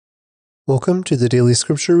Welcome to the Daily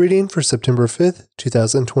Scripture Reading for September 5th,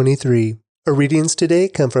 2023. Our readings today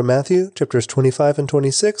come from Matthew chapters 25 and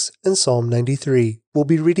 26 and Psalm 93. We'll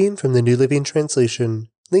be reading from the New Living Translation.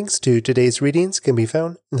 Links to today's readings can be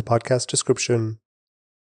found in the podcast description.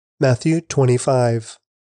 Matthew 25.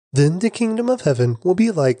 Then the kingdom of heaven will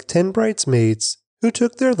be like 10 bridesmaids who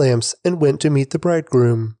took their lamps and went to meet the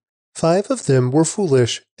bridegroom. 5 of them were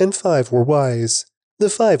foolish and 5 were wise. The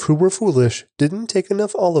 5 who were foolish didn't take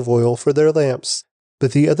enough olive oil for their lamps,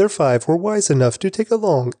 but the other 5 were wise enough to take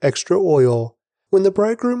along extra oil. When the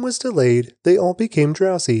bridegroom was delayed, they all became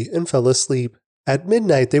drowsy and fell asleep. At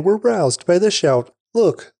midnight they were roused by the shout,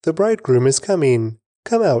 "Look, the bridegroom is coming.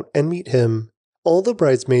 Come out and meet him." All the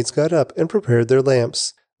bridesmaids got up and prepared their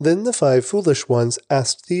lamps. Then the 5 foolish ones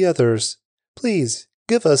asked the others, "Please,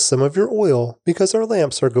 give us some of your oil, because our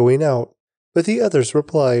lamps are going out." But the others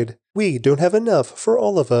replied, "We don't have enough for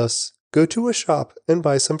all of us. Go to a shop and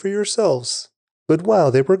buy some for yourselves." But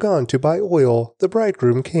while they were gone to buy oil, the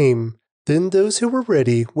bridegroom came. Then those who were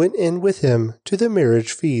ready went in with him to the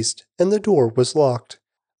marriage feast, and the door was locked.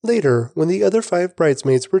 Later, when the other 5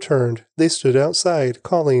 bridesmaids returned, they stood outside,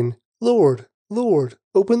 calling, "Lord, Lord,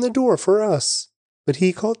 open the door for us." But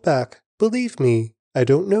he called back, "Believe me, I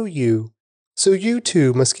don't know you. So you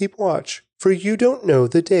too must keep watch, for you don't know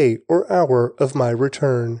the day or hour of my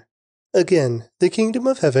return." Again, the kingdom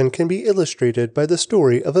of heaven can be illustrated by the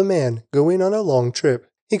story of a man going on a long trip.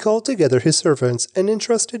 He called together his servants and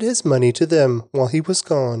entrusted his money to them while he was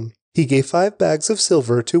gone. He gave 5 bags of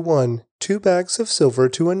silver to one, 2 bags of silver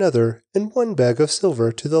to another, and 1 bag of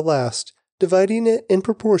silver to the last, dividing it in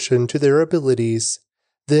proportion to their abilities.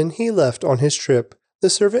 Then he left on his trip. The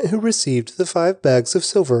servant who received the 5 bags of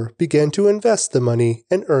silver began to invest the money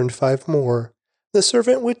and earned 5 more. The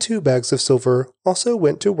servant with 2 bags of silver also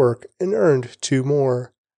went to work and earned 2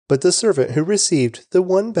 more. But the servant who received the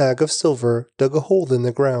 1 bag of silver dug a hole in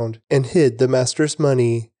the ground and hid the master's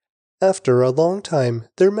money. After a long time,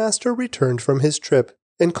 their master returned from his trip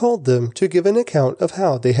and called them to give an account of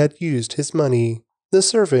how they had used his money. The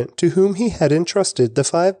servant to whom he had entrusted the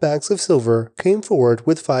 5 bags of silver came forward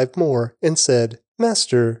with 5 more and said,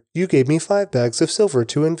 "Master, you gave me 5 bags of silver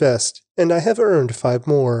to invest, and I have earned 5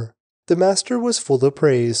 more." The master was full of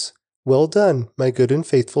praise. "Well done, my good and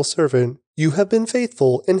faithful servant. You have been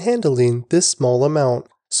faithful in handling this small amount,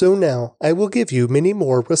 so now I will give you many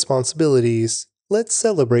more responsibilities. Let's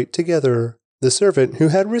celebrate together." The servant who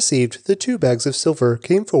had received the 2 bags of silver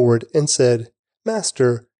came forward and said,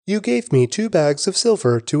 "Master, you gave me 2 bags of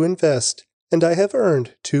silver to invest, and I have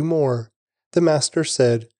earned 2 more." The master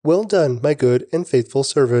said, "Well done, my good and faithful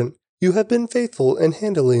servant. You have been faithful in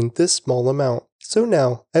handling this small amount, so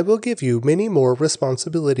now I will give you many more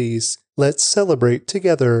responsibilities. Let's celebrate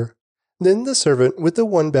together." Then the servant with the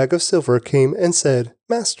 1 bag of silver came and said,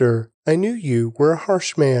 "Master, I knew you were a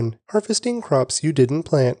harsh man, harvesting crops you didn't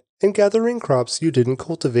plant and gathering crops you didn't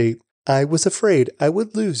cultivate. I was afraid I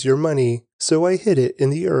would lose your money, so I hid it in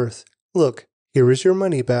the earth. Look, here is your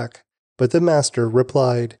money back." But the master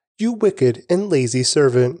replied, "You wicked and lazy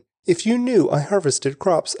servant. If you knew I harvested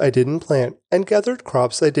crops I didn't plant and gathered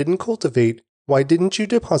crops I didn't cultivate, why didn't you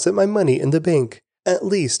deposit my money in the bank? At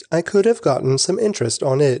least I could have gotten some interest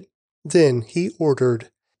on it." Then he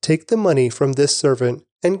ordered, "Take the money from this servant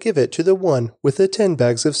and give it to the one with the 10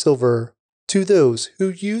 bags of silver. To those who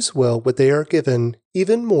use well what they are given,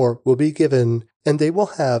 even more will be given, and they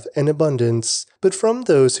will have an abundance. But from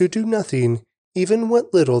those who do nothing, even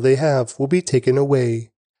what little they have will be taken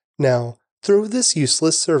away. Now, throw this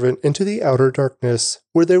useless servant into the outer darkness,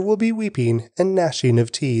 where there will be weeping and gnashing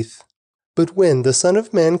of teeth. But when the Son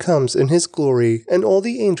of Man comes in his glory and all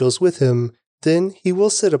the angels with him, then he will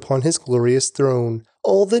sit upon his glorious throne.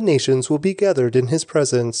 All the nations will be gathered in his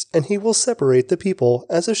presence, and he will separate the people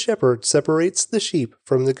as a shepherd separates the sheep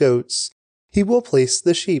from the goats. He will place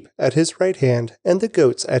the sheep at his right hand and the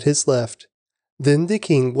goats at his left. Then the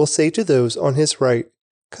king will say to those on his right,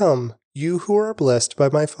 'Come, you who are blessed by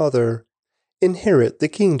my Father. Inherit the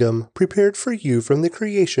kingdom prepared for you from the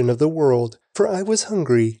creation of the world. For I was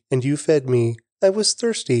hungry, and you fed me. I was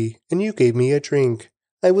thirsty, and you gave me a drink.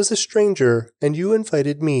 I was a stranger, and you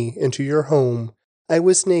invited me into your home. I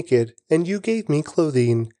was naked, and you gave me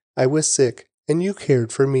clothing. I was sick, and you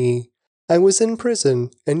cared for me. I was in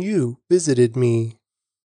prison, and you visited me.'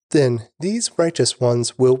 Then these righteous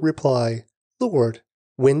ones will reply, 'Lord,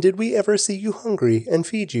 when did we ever see you hungry and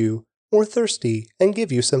feed you, or thirsty and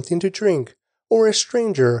give you something to drink, or a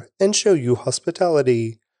stranger and show you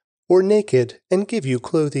hospitality, or naked and give you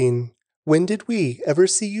clothing? When did we ever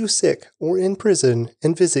see you sick or in prison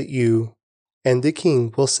and visit you?' And the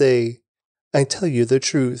king will say, 'I tell you the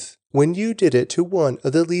truth, When you did it to one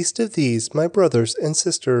of the least of these, my brothers and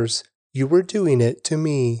sisters, you were doing it to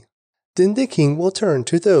me." Then the king will turn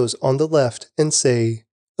to those on the left and say,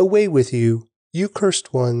 "Away with you, you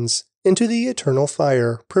cursed ones, into the eternal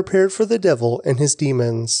fire prepared for the devil and his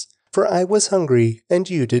demons. For I was hungry, and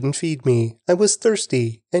you didn't feed me. I was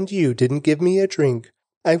thirsty, and you didn't give me a drink.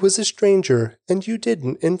 I was a stranger, and you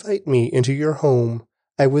didn't invite me into your home.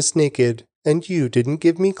 I was naked, and you didn't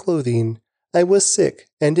give me clothing. I was sick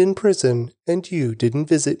and in prison, and you didn't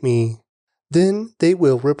visit me." Then they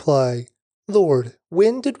will reply, "Lord,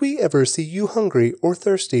 when did we ever see you hungry or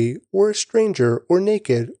thirsty, or a stranger, or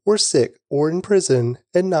naked, or sick, or in prison,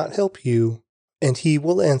 and not help you?" And he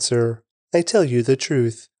will answer, "I tell you the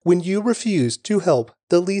truth. When you refused to help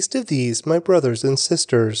the least of these, my brothers and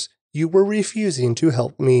sisters, you were refusing to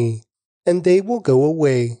help me." And they will go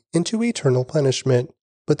away into eternal punishment,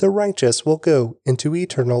 but the righteous will go into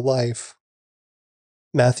eternal life.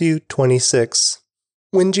 Matthew 26.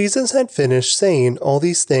 When Jesus had finished saying all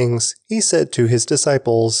these things, he said to his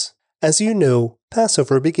disciples, "As you know,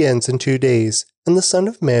 Passover begins in 2 days, and the Son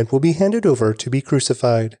of Man will be handed over to be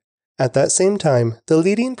crucified." At that same time, the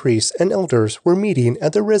leading priests and elders were meeting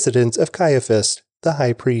at the residence of Caiaphas, the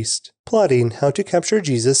high priest, plotting how to capture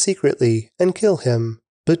Jesus secretly and kill him.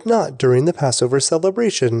 But not during the Passover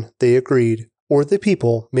celebration, they agreed, or the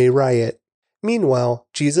people may riot. Meanwhile,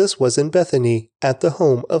 Jesus was in Bethany, at the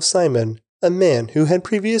home of Simon, a man who had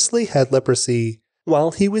previously had leprosy.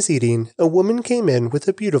 While he was eating, a woman came in with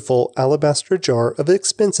a beautiful alabaster jar of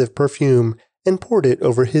expensive perfume and poured it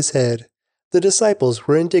over his head. The disciples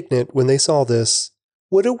were indignant when they saw this.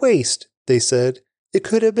 "What a waste," they said. "It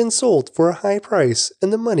could have been sold for a high price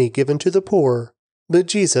and the money given to the poor." But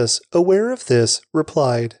Jesus, aware of this,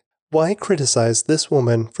 replied, "Why criticize this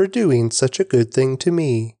woman for doing such a good thing to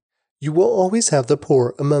me? You will always have the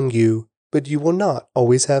poor among you, but you will not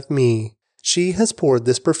always have me. She has poured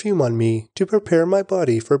this perfume on me to prepare my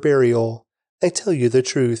body for burial. I tell you the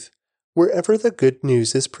truth. Wherever the good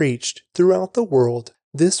news is preached throughout the world,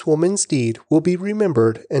 this woman's deed will be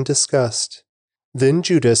remembered and discussed." Then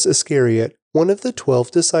Judas Iscariot, one of the 12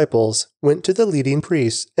 disciples, went to the leading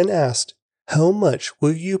priests and asked, "How much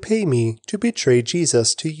will you pay me to betray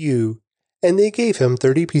Jesus to you?" And they gave him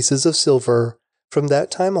 30 pieces of silver. From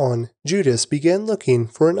that time on, Judas began looking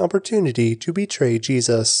for an opportunity to betray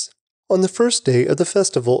Jesus. On the first day of the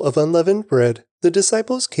festival of unleavened bread, the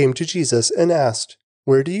disciples came to Jesus and asked,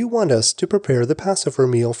 "Where do you want us to prepare the Passover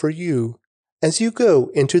meal for you?" "As you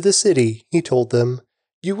go into the city," he told them,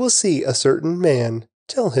 "you will see a certain man.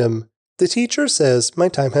 Tell him, 'The teacher says my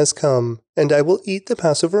time has come, and I will eat the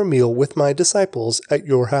Passover meal with my disciples at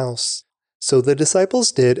your house.'" So the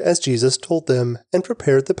disciples did as Jesus told them and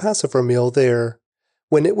prepared the Passover meal there.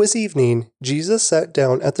 When it was evening, Jesus sat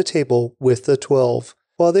down at the table with the 12.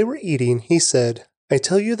 While they were eating, he said, "I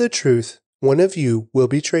tell you the truth, one of you will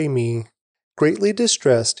betray me." Greatly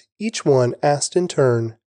distressed, each one asked in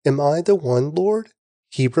turn, "Am I the one, Lord?"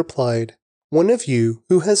 He replied, "One of you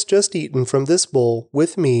who has just eaten from this bowl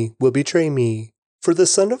with me will betray me. For the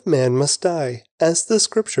Son of Man must die, as the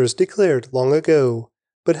Scriptures declared long ago.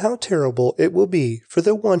 But how terrible it will be for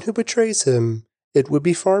the one who betrays him! It would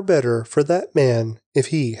be far better for that man if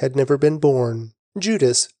he had never been born."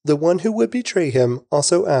 Judas, the one who would betray him,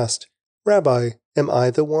 also asked, "Rabbi, am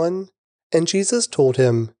I the one?" And Jesus told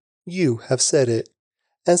him, "You have said it."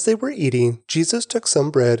 As they were eating, Jesus took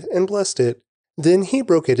some bread and blessed it. Then he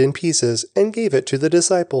broke it in pieces and gave it to the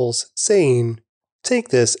disciples, saying, "Take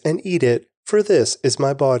this and eat it, for this is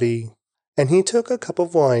my body." And he took a cup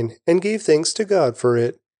of wine and gave thanks to God for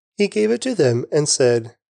it. He gave it to them and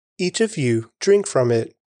said, "Each of you drink from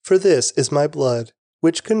it, for this is my blood,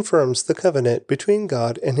 which confirms the covenant between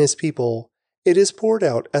God and his people. It is poured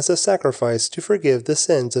out as a sacrifice to forgive the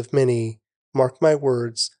sins of many. Mark my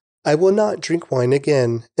words. I will not drink wine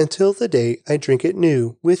again until the day I drink it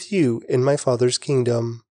new with you in my Father's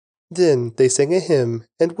kingdom." Then they sang a hymn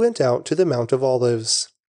and went out to the Mount of Olives.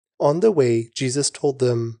 On the way, Jesus told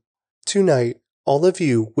them, "Tonight, all of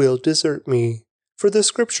you will desert me. For the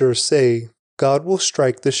Scriptures say, 'God will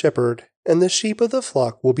strike the shepherd, and the sheep of the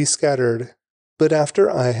flock will be scattered.' But after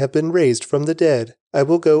I have been raised from the dead, I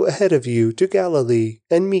will go ahead of you to Galilee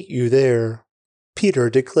and meet you there." Peter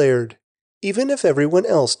declared, "Even if everyone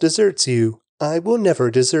else deserts you, I will never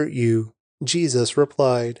desert you." Jesus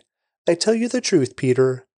replied, "I tell you the truth,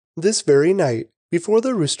 Peter. This very night, before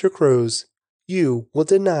the rooster crows, you will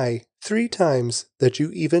deny 3 times that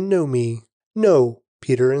you even know me." "No,"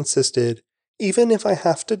 Peter insisted. "Even if I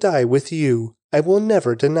have to die with you, I will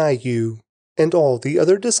never deny you." And all the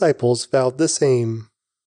other disciples vowed the same.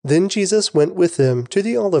 Then Jesus went with them to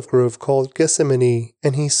the olive grove called Gethsemane,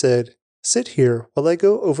 and he said, "Sit here while I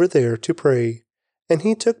go over there to pray." And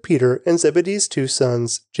he took Peter and Zebedee's 2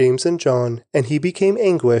 sons, James and John, and he became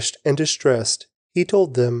anguished and distressed. He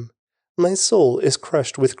told them, "My soul is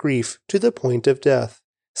crushed with grief to the point of death.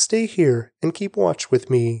 Stay here and keep watch with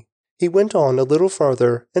me." He went on a little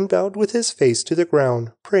farther and bowed with his face to the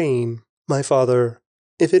ground, praying, "My Father,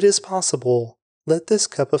 if it is possible, let this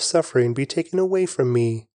cup of suffering be taken away from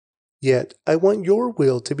me. Yet I want your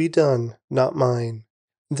will to be done, not mine."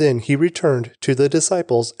 Then he returned to the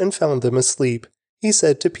disciples and found them asleep. He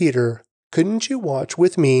said to Peter, "Couldn't you watch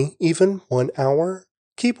with me even 1 hour?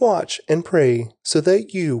 Keep watch and pray, so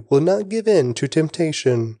that you will not give in to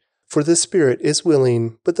temptation. For the spirit is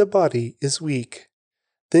willing, but the body is weak."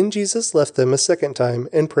 Then Jesus left them a second time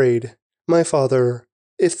and prayed, "My Father,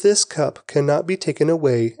 if this cup cannot be taken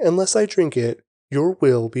away unless I drink it, your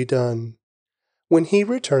will be done." When he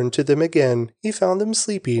returned to them again, he found them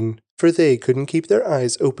sleeping, for they couldn't keep their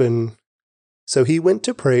eyes open. So he went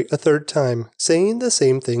to pray a third time, saying the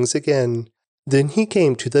same things again. Then he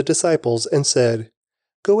came to the disciples and said,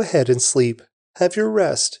 "Go ahead and sleep. Have your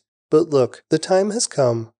rest. But look, the time has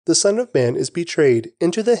come. The Son of Man is betrayed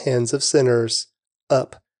into the hands of sinners.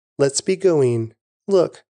 Up, let's be going.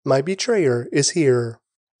 Look, my betrayer is here."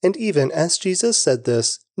 And even as Jesus said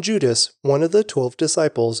this, Judas, one of the 12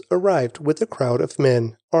 disciples, arrived with a crowd of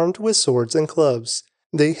men, armed with swords and clubs.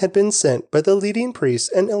 They had been sent by the leading priests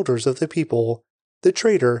and elders of the people. The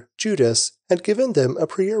traitor, Judas, had given them a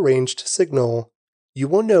prearranged signal. "You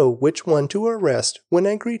will know which one to arrest when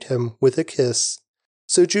I greet him with a kiss."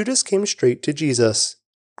 So Judas came straight to Jesus.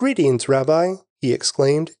 "Greetings, Rabbi," he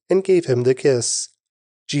exclaimed, and gave him the kiss.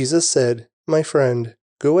 Jesus said, "My friend,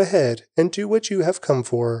 go ahead and do what you have come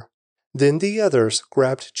for." Then the others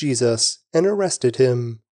grabbed Jesus and arrested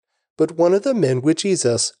him. But one of the men with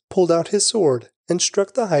Jesus pulled out his sword and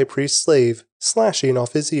struck the high priest's slave, slashing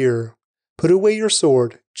off his ear. "Put away your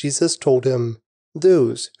sword," Jesus told him.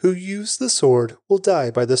 "Those who use the sword will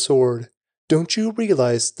die by the sword. Don't you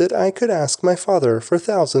realize that I could ask my Father for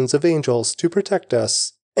thousands of angels to protect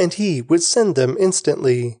us, and he would send them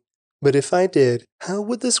instantly? But if I did, how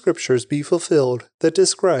would the scriptures be fulfilled that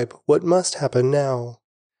describe what must happen now?"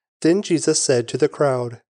 Then Jesus said to the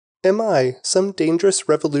crowd, "Am I some dangerous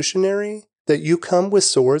revolutionary, that you come with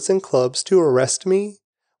swords and clubs to arrest me?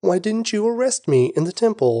 Why didn't you arrest me in the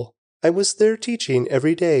temple? I was there teaching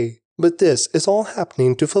every day. But this is all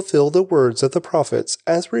happening to fulfill the words of the prophets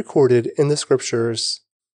as recorded in the scriptures."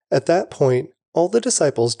 At that point, all the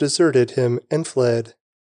disciples deserted him and fled.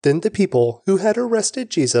 Then the people who had arrested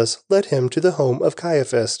Jesus led him to the home of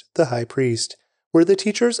Caiaphas, the high priest, where the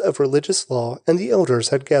teachers of religious law and the elders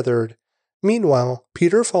had gathered. Meanwhile,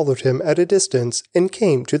 Peter followed him at a distance and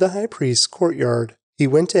came to the high priest's courtyard. He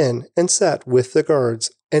went in and sat with the guards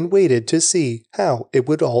and waited to see how it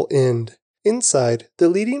would all end. Inside, the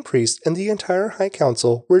leading priests and the entire high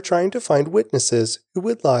council were trying to find witnesses who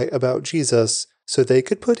would lie about Jesus, so they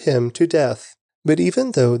could put him to death. But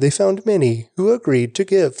even though they found many who agreed to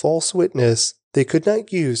give false witness, they could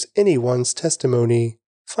not use anyone's testimony.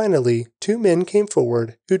 Finally, 2 men came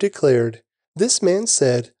forward who declared, "This man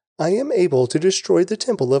said, 'I am able to destroy the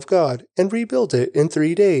temple of God and rebuild it in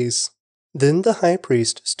 3 days.'" Then the high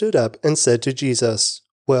priest stood up and said to Jesus,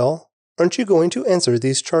 "Well, aren't you going to answer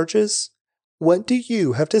these charges? What do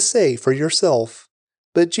you have to say for yourself?"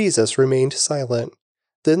 But Jesus remained silent.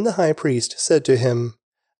 Then the high priest said to him,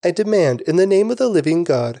 "I demand in the name of the living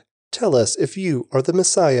God, tell us if you are the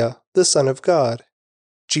Messiah, the Son of God."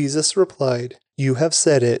 Jesus replied, "You have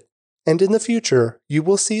said it, and in the future you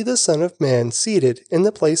will see the Son of Man seated in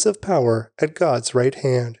the place of power at God's right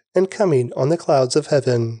hand and coming on the clouds of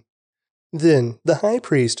heaven." Then the high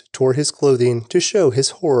priest tore his clothing to show his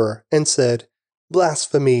horror and said,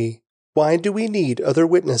 "Blasphemy! Why do we need other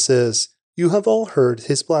witnesses? You have all heard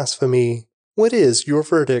his blasphemy. What is your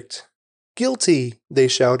verdict?" "Guilty," they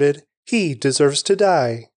shouted. "He deserves to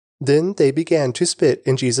die." Then they began to spit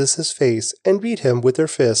in Jesus' face and beat him with their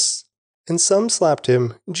fists. And some slapped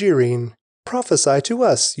him, jeering, "Prophesy to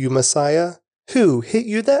us, you Messiah! Who hit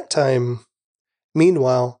you that time?"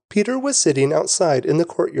 Meanwhile, Peter was sitting outside in the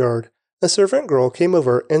courtyard. A servant girl came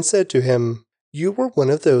over and said to him, "You were one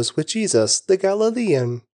of those with Jesus, the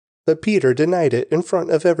Galilean." But Peter denied it in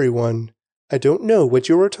front of everyone. "I don't know what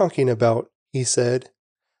you are talking about," he said.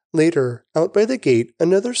 Later, out by the gate,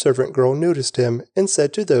 another servant girl noticed him and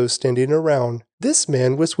said to those standing around, "This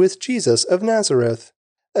man was with Jesus of Nazareth."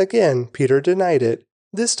 Again, Peter denied it,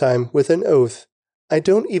 this time with an oath. "I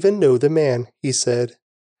don't even know the man," he said.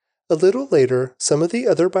 A little later, some of the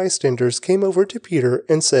other bystanders came over to Peter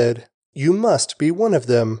and said, You must be one of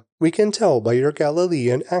them. We can tell by your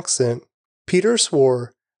Galilean accent." Peter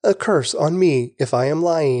swore, "A curse on me if I am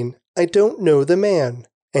lying. I don't know the man."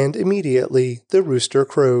 And immediately the rooster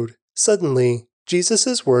crowed. Suddenly,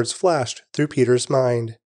 Jesus' words flashed through Peter's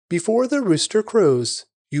mind. "Before the rooster crows,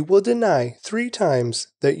 you will deny 3 times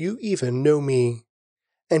that you even know me."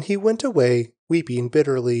 And he went away, weeping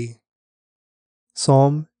bitterly.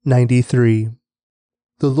 Psalm 93.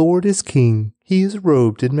 The Lord is King. He is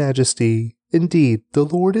robed in majesty. Indeed, the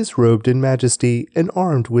Lord is robed in majesty and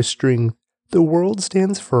armed with strength. The world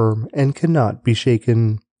stands firm and cannot be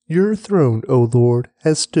shaken. Your throne, O Lord,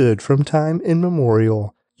 has stood from time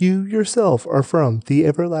immemorial. You yourself are from the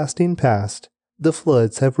everlasting past. The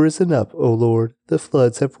floods have risen up, O Lord. The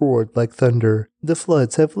floods have roared like thunder. The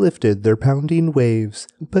floods have lifted their pounding waves,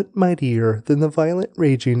 but mightier than the violent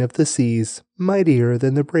raging of the seas, mightier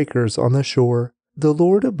than the breakers on the shore. The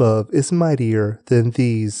Lord above is mightier than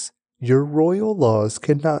these. Your royal laws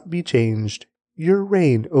cannot be changed. Your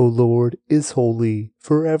reign, O Lord, is holy,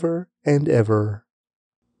 forever and ever.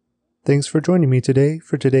 Thanks for joining me today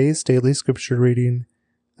for today's daily scripture reading.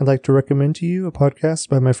 I'd like to recommend to you a podcast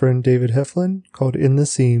by my friend David Heflin called In the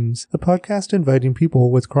Seams, a podcast inviting people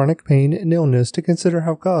with chronic pain and illness to consider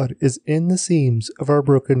how God is in the seams of our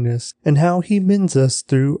brokenness and how He mends us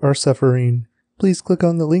through our suffering. Please click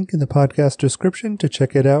on the link in the podcast description to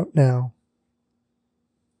check it out now.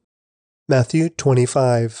 Matthew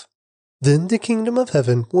 25. Then the kingdom of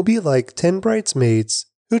heaven will be like 10 bridesmaids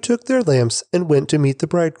who took their lamps and went to meet the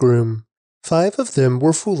bridegroom. 5 of them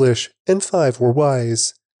were foolish and 5 were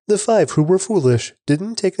wise. The 5 who were foolish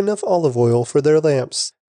didn't take enough olive oil for their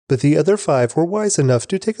lamps, but the other 5 were wise enough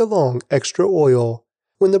to take along extra oil.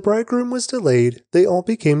 When the bridegroom was delayed, they all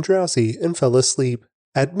became drowsy and fell asleep.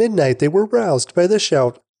 At midnight they were roused by the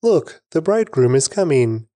shout, "Look, the bridegroom is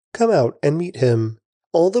coming. Come out and meet him."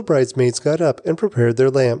 All the bridesmaids got up and prepared their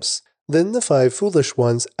lamps. Then the 5 foolish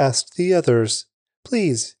ones asked the others,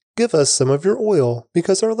 "Please, give us some of your oil,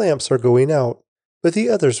 because our lamps are going out." But the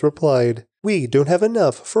others replied, "We don't have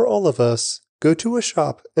enough for all of us. Go to a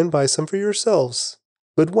shop and buy some for yourselves."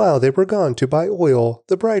 But while they were gone to buy oil,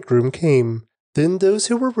 the bridegroom came. Then those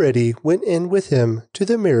who were ready went in with him to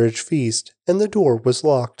the marriage feast, and the door was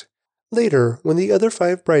locked. Later, when the other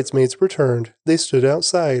 5 bridesmaids returned, they stood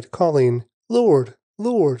outside, calling, "Lord,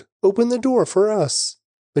 Lord, open the door for us."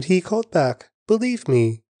 But he called back, "Believe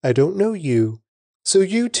me, I don't know you. So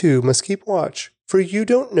you too must keep watch, for you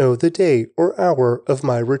don't know the day or hour of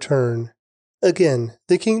my return." Again,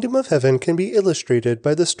 the kingdom of heaven can be illustrated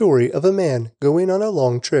by the story of a man going on a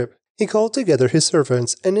long trip. He called together his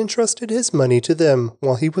servants and entrusted his money to them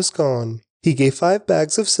while he was gone. He gave 5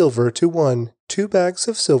 bags of silver to one, 2 bags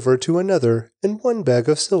of silver to another, and 1 bag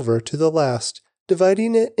of silver to the last,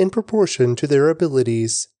 dividing it in proportion to their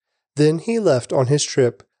abilities. Then he left on his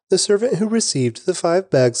trip. The servant who received the 5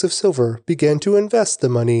 bags of silver began to invest the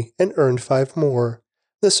money and earned 5 more.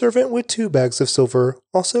 The servant with 2 bags of silver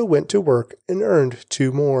also went to work and earned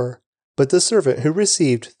 2 more. But the servant who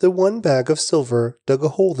received the 1 bag of silver dug a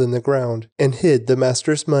hole in the ground and hid the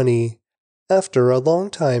master's money. After a long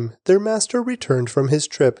time, their master returned from his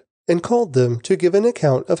trip and called them to give an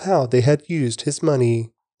account of how they had used his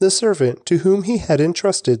money. The servant to whom he had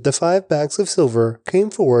entrusted the 5 bags of silver came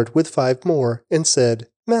forward with 5 more and said,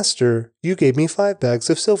 "Master, you gave me 5 bags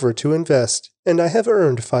of silver to invest, and I have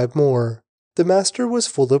earned 5 more." The master was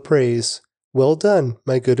full of praise. "Well done,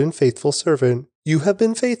 my good and faithful servant. You have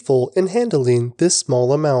been faithful in handling this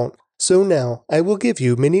small amount, so now I will give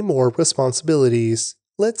you many more responsibilities.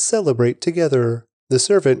 Let's celebrate together." The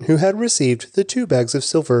servant who had received the 2 bags of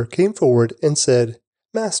silver came forward and said,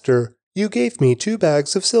 "Master, you gave me 2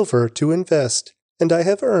 bags of silver to invest, and I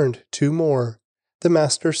have earned 2 more." The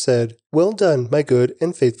master said, "Well done, my good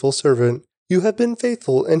and faithful servant. You have been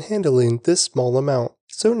faithful in handling this small amount,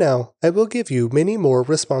 so now I will give you many more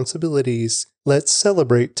responsibilities. Let's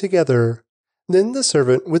celebrate together." Then the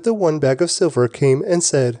servant with the 1 bag of silver came and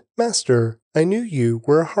said, "Master, I knew you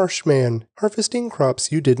were a harsh man, harvesting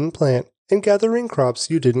crops you didn't plant and gathering crops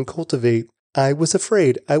you didn't cultivate. I was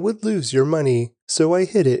afraid I would lose your money, so I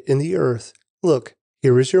hid it in the earth. Look,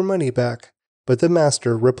 here is your money back." But the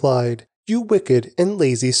master replied, "You wicked and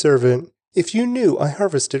lazy servant. If you knew I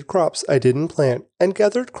harvested crops I didn't plant and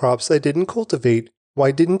gathered crops I didn't cultivate,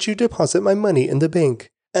 why didn't you deposit my money in the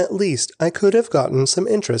bank? At least I could have gotten some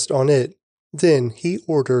interest on it." Then he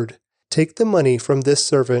ordered, "Take the money from this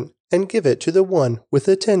servant and give it to the one with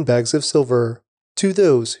the 10 bags of silver. To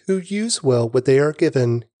those who use well what they are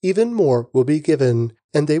given, even more will be given,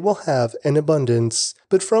 and they will have an abundance.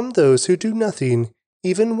 But from those who do nothing,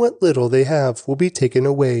 even what little they have will be taken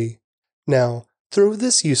away. Now, Throw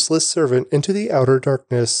this useless servant into the outer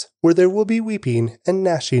darkness, where there will be weeping and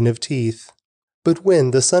gnashing of teeth. But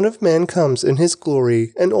when the Son of Man comes in his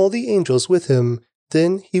glory, and all the angels with him,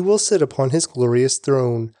 then he will sit upon his glorious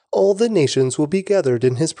throne. All the nations will be gathered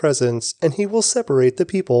in his presence, and he will separate the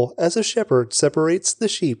people as a shepherd separates the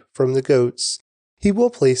sheep from the goats. He will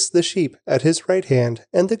place the sheep at his right hand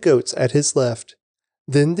and the goats at his left.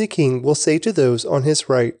 Then the king will say to those on his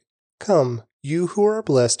right, "Come, you who are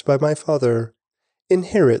blessed by my Father.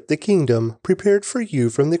 Inherit the kingdom prepared for you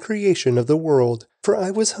from the creation of the world. For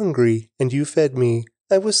I was hungry, and you fed me.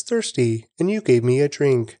 I was thirsty, and you gave me a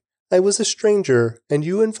drink. I was a stranger, and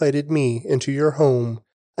you invited me into your home.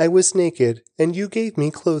 I was naked, and you gave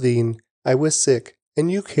me clothing. I was sick, and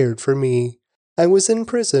you cared for me. I was in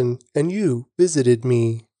prison, and you visited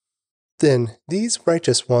me." Then these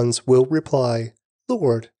righteous ones will reply,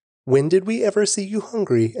 "Lord, when did we ever see you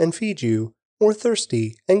hungry and feed you, or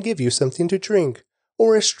thirsty and give you something to drink,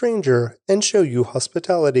 or a stranger and show you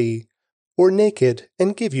hospitality, or naked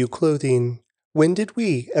and give you clothing? When did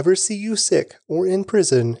we ever see you sick or in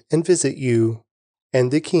prison and visit you?" And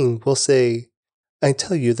the king will say, "I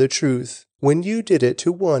tell you the truth, when you did it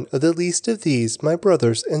to one of the least of these, my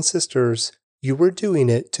brothers and sisters, you were doing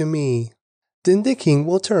it to me." Then the king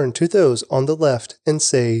will turn to those on the left and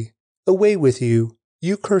say, "Away with you,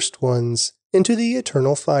 you cursed ones, into the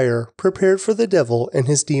eternal fire prepared for the devil and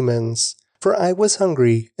his demons. For I was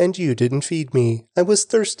hungry, and you didn't feed me. I was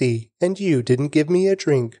thirsty, and you didn't give me a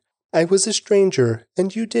drink. I was a stranger,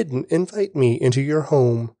 and you didn't invite me into your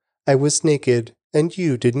home. I was naked, and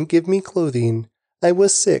you didn't give me clothing. I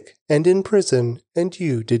was sick and in prison, and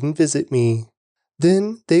you didn't visit me."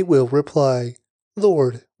 Then they will reply,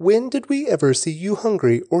 "Lord, when did we ever see you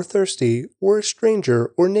hungry or thirsty, or a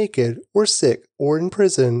stranger, or naked, or sick, or in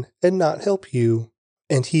prison, and not help you?"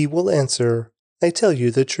 And he will answer, "I tell you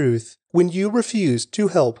the truth, when you refused to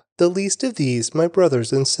help the least of these my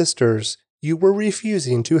brothers and sisters, you were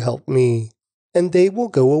refusing to help me." And they will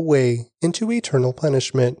go away into eternal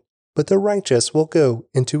punishment, but the righteous will go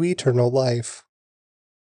into eternal life.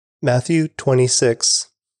 Matthew 26.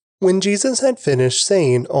 When Jesus had finished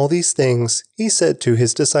saying all these things, he said to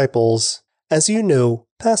his disciples, "As you know,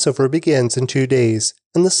 Passover begins in 2 days,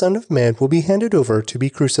 and the Son of Man will be handed over to be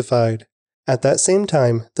crucified." At that same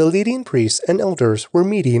time, the leading priests and elders were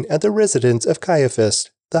meeting at the residence of Caiaphas,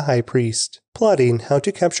 the high priest, plotting how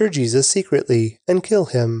to capture Jesus secretly and kill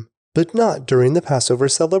him. But not during the Passover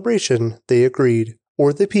celebration, they agreed,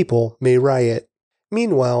 or the people may riot.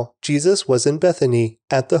 Meanwhile, Jesus was in Bethany,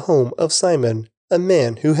 at the home of Simon, a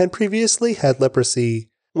man who had previously had leprosy.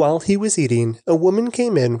 While he was eating, a woman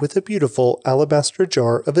came in with a beautiful alabaster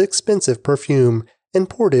jar of expensive perfume and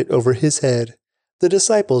poured it over his head. The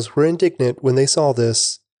disciples were indignant when they saw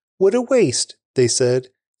this. "What a waste," they said.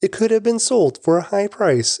 "It could have been sold for a high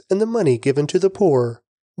price and the money given to the poor."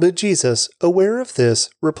 But Jesus, aware of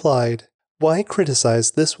this, replied, "Why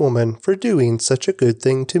criticize this woman for doing such a good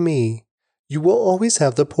thing to me? You will always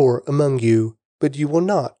have the poor among you, but you will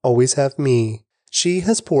not always have me. She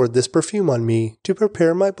has poured this perfume on me to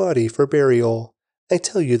prepare my body for burial. I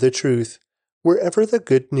tell you the truth, wherever the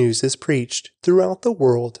good news is preached throughout the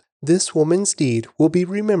world, this woman's deed will be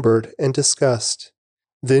remembered and discussed."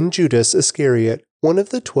 Then Judas Iscariot, one of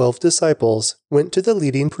the 12 disciples, went to the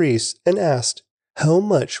leading priests and asked, "How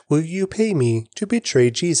much will you pay me to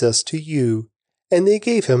betray Jesus to you?" And they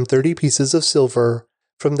gave him 30 pieces of silver.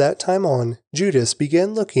 From that time on, Judas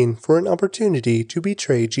began looking for an opportunity to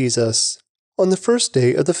betray Jesus. On the first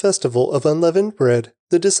day of the festival of unleavened bread,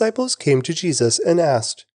 the disciples came to Jesus and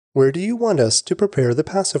asked, "Where do you want us to prepare the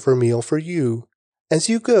Passover meal for you?" "As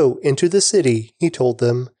you go into the city," he told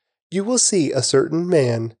them, "you will see a certain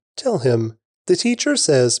man. Tell him, 'The teacher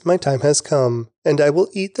says my time has come, and I will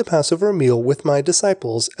eat the Passover meal with my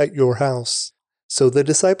disciples at your house.'" So the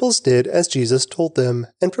disciples did as Jesus told them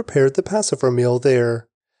and prepared the Passover meal there.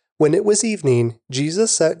 When it was evening,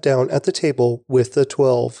 Jesus sat down at the table with the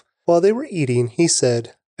 12. While they were eating, he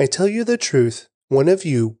said, "I tell you the truth, one of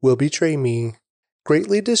you will betray me."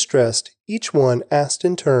 Greatly distressed, each one asked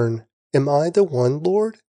in turn, "Am I the one,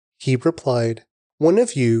 Lord?" He replied, "One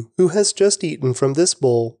of you who has just eaten from this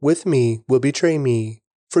bowl with me will betray me.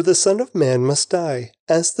 For the Son of Man must die,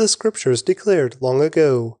 as the Scriptures declared long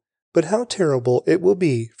ago. But how terrible it will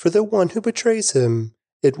be for the one who betrays him!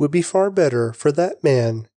 It would be far better for that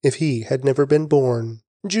man if he had never been born."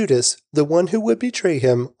 Judas, the one who would betray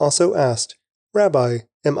him, also asked, "Rabbi,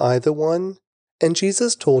 am I the one?" And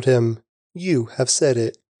Jesus told him, "You have said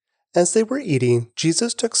it." As they were eating,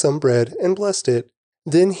 Jesus took some bread and blessed it.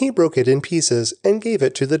 Then he broke it in pieces and gave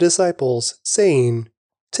it to the disciples, saying,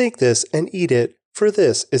 "Take this and eat it, for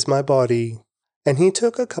this is my body." And he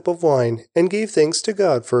took a cup of wine and gave thanks to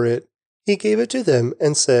God for it. He gave it to them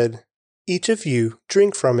and said, "Each of you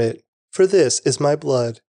drink from it, for this is my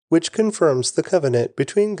blood, which confirms the covenant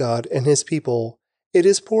between God and his people. It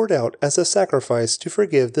is poured out as a sacrifice to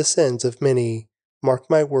forgive the sins of many. Mark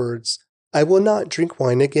my words, I will not drink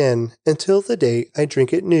wine again until the day I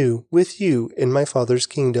drink it new with you in my Father's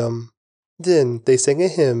kingdom." Then they sang a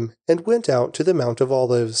hymn and went out to the Mount of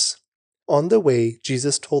Olives. On the way,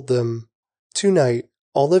 Jesus told them, "Tonight,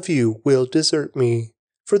 all of you will desert me,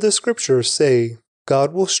 for the scriptures say,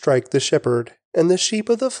 'God will strike the shepherd, and the sheep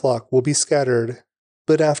of the flock will be scattered.'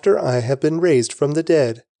 But after I have been raised from the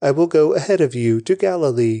dead, I will go ahead of you to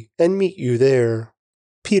Galilee and meet you there."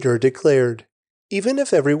 Peter declared, "Even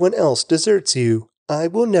if everyone else deserts you, I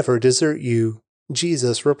will never desert you."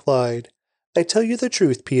 Jesus replied, "I tell you the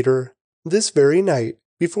truth, Peter. This very night,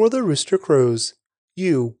 before the rooster crows,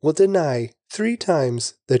 you will deny 3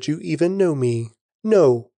 times that you even know me."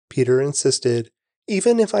 "No," Peter insisted.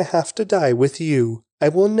 "Even if I have to die with you, I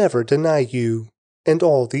will never deny you." And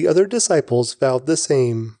all the other disciples vowed the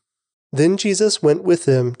same. Then Jesus went with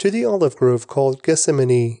them to the olive grove called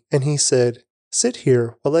Gethsemane, and he said, "Sit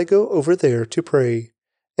here while I go over there to pray."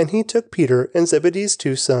 And he took Peter and Zebedee's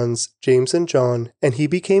 2 sons, James and John, and he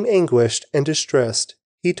became anguished and distressed.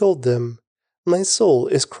 He told them, "My soul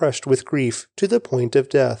is crushed with grief to the point of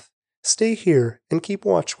death. Stay here and keep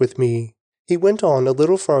watch with me." He went on a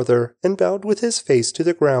little farther and bowed with his face to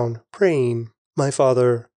the ground, praying, "My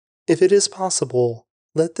Father, if it is possible,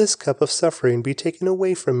 let this cup of suffering be taken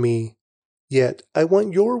away from me. Yet I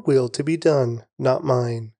want your will to be done, not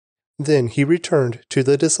mine." Then he returned to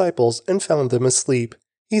the disciples and found them asleep.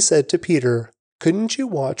 He said to Peter, "Couldn't you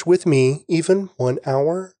watch with me even 1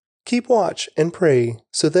 hour? Keep watch and pray,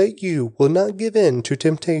 so that you will not give in to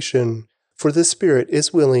temptation. For the spirit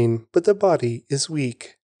is willing, but the body is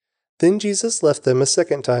weak." Then Jesus left them a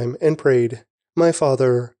second time and prayed, "My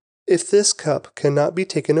Father, if this cup cannot be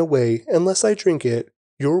taken away unless I drink it,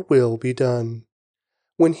 your will be done."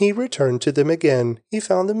 When he returned to them again, he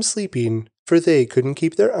found them sleeping, for they couldn't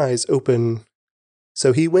keep their eyes open.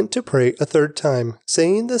 So he went to pray a third time,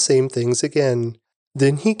 saying the same things again.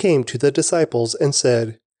 Then he came to the disciples and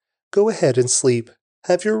said, "Go ahead and sleep.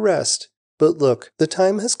 Have your rest. But look, the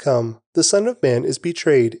time has come. The Son of Man is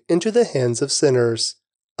betrayed into the hands of sinners.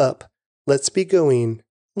 Up, let's be going.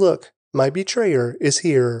 Look, my betrayer is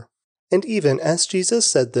here." And even as Jesus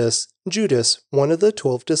said this, Judas, one of the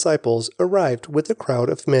 12 disciples, arrived with a crowd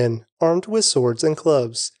of men, armed with swords and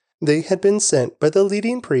clubs. They had been sent by the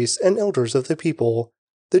leading priests and elders of the people.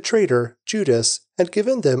 The traitor, Judas, had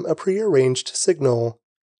given them a prearranged signal.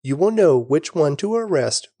 "You will know which one to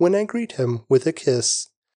arrest when I greet him with a kiss."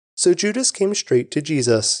 So Judas came straight to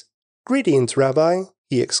Jesus. "Greetings, Rabbi,"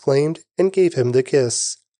 he exclaimed, and gave him the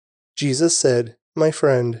kiss. Jesus said, "My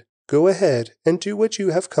friend, go ahead and do what you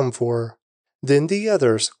have come for." Then the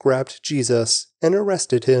others grabbed Jesus and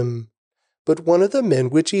arrested him. But one of the men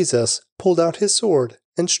with Jesus pulled out his sword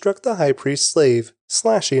and struck the high priest's slave,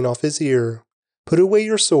 slashing off his ear. "Put away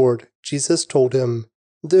your sword," Jesus told him.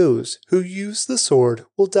 "Those who use the sword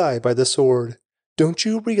will die by the sword. Don't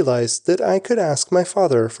you realize that I could ask my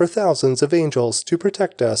Father for thousands of angels to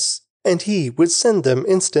protect us, and he would send them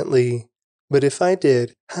instantly? But if I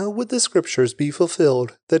did, how would the scriptures be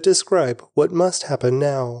fulfilled that describe what must happen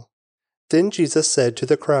now?" Then Jesus said to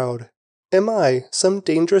the crowd, "Am I some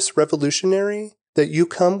dangerous revolutionary, that you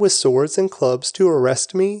come with swords and clubs to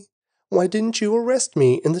arrest me? Why didn't you arrest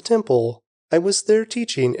me in the temple? I was there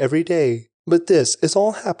teaching every day. But this is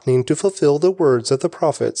all happening to fulfill the words of the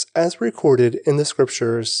prophets as recorded in the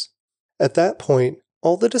scriptures." At that point,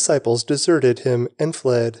 all the disciples deserted him and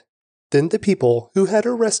fled. Then the people who had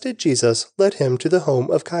arrested Jesus led him to the home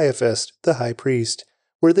of Caiaphas, the high priest,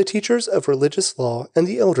 where the teachers of religious law and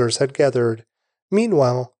the elders had gathered.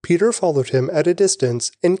 Meanwhile, Peter followed him at a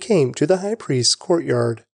distance and came to the high priest's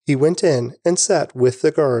courtyard. He went in and sat with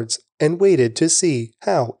the guards and waited to see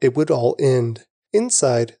how it would all end.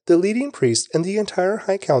 Inside, the leading priest and the entire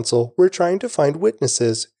high council were trying to find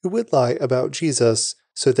witnesses who would lie about Jesus,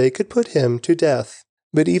 so they could put him to death.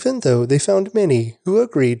 But even though they found many who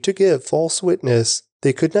agreed to give false witness,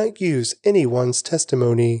 they could not use anyone's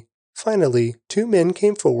testimony. Finally, 2 men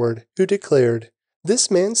came forward who declared,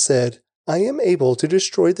 "This man said, 'I am able to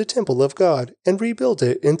destroy the temple of God and rebuild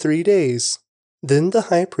it in 3 days.'" Then the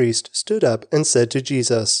high priest stood up and said to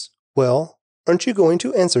Jesus, "Well, aren't you going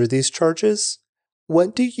to answer these charges?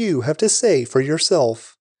 What do you have to say for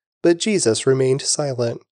yourself?" But Jesus remained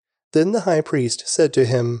silent. Then the high priest said to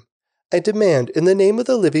him, "I demand in the name of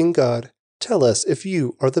the living God, tell us if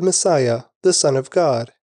you are the Messiah, the Son of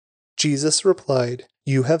God." Jesus replied,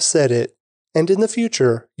 "You have said it. And in the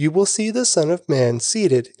future, you will see the Son of Man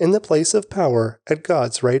seated in the place of power at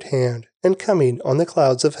God's right hand, and coming on the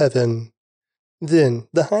clouds of heaven." Then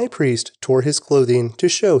the high priest tore his clothing to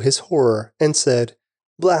show his horror and said,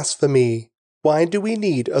 "Blasphemy! Why do we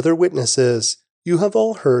need other witnesses? You have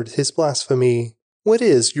all heard his blasphemy. What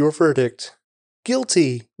is your verdict?"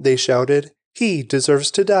 "Guilty," they shouted. "He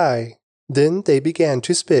deserves to die." Then they began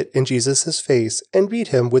to spit in Jesus' face and beat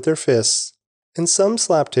him with their fists. And some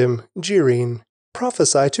slapped him, jeering,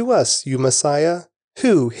 "Prophesy to us, you Messiah!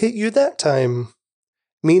 Who hit you that time?"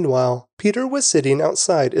 Meanwhile, Peter was sitting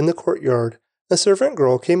outside in the courtyard. A servant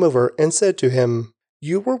girl came over and said to him,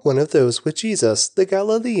 "You were one of those with Jesus, the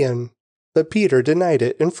Galilean." But Peter denied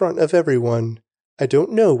it in front of everyone. "I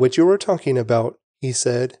don't know what you are talking about," he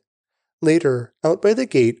said. Later, out by the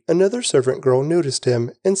gate, another servant girl noticed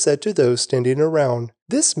him and said to those standing around,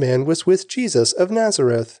 "This man was with Jesus of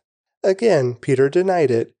Nazareth." Again, Peter denied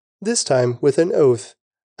it, this time with an oath.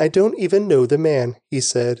 "I don't even know the man," he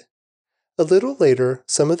said. A little later,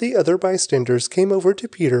 some of the other bystanders came over to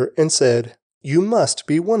Peter and said, "You must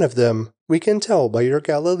be one of them. We can tell by your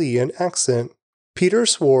Galilean accent." Peter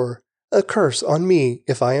swore, "A curse on me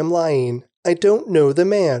if I am lying. I don't know the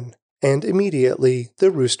man." And immediately the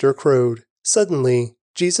rooster crowed. Suddenly,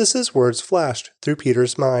 Jesus' words flashed through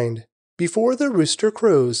Peter's mind. "Before the rooster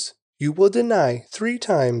crows, you will deny 3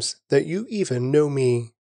 times that you even know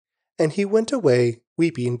me." And he went away,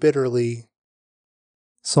 weeping bitterly.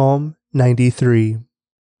 Psalm 93.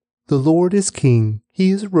 The Lord is King. He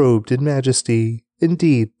is robed in majesty.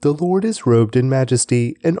 Indeed, the Lord is robed in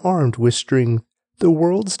majesty and armed with strength. The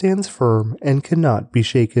world stands firm and cannot be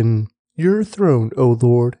shaken. Your throne, O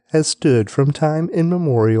Lord, has stood from time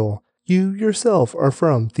immemorial. You yourself are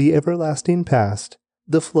from the everlasting past.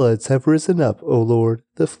 The floods have risen up, O Lord.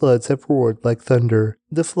 The floods have roared like thunder.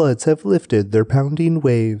 The floods have lifted their pounding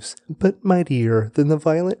waves, but mightier than the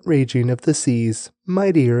violent raging of the seas,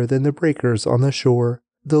 mightier than the breakers on the shore.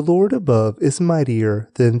 The Lord above is mightier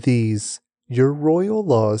than these. Your royal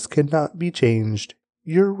laws cannot be changed.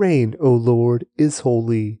 Your reign, O Lord, is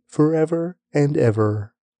holy, forever and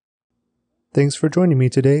ever. Thanks for joining me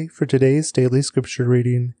today for today's daily scripture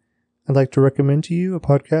reading. I'd like to recommend to you a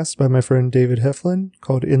podcast by my friend David Heflin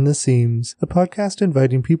called In the Seams, a podcast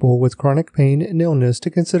inviting people with chronic pain and illness to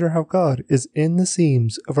consider how God is in the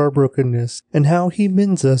seams of our brokenness and how He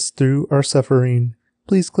mends us through our suffering.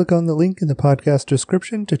 Please click on the link in the podcast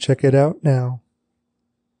description to check it out now.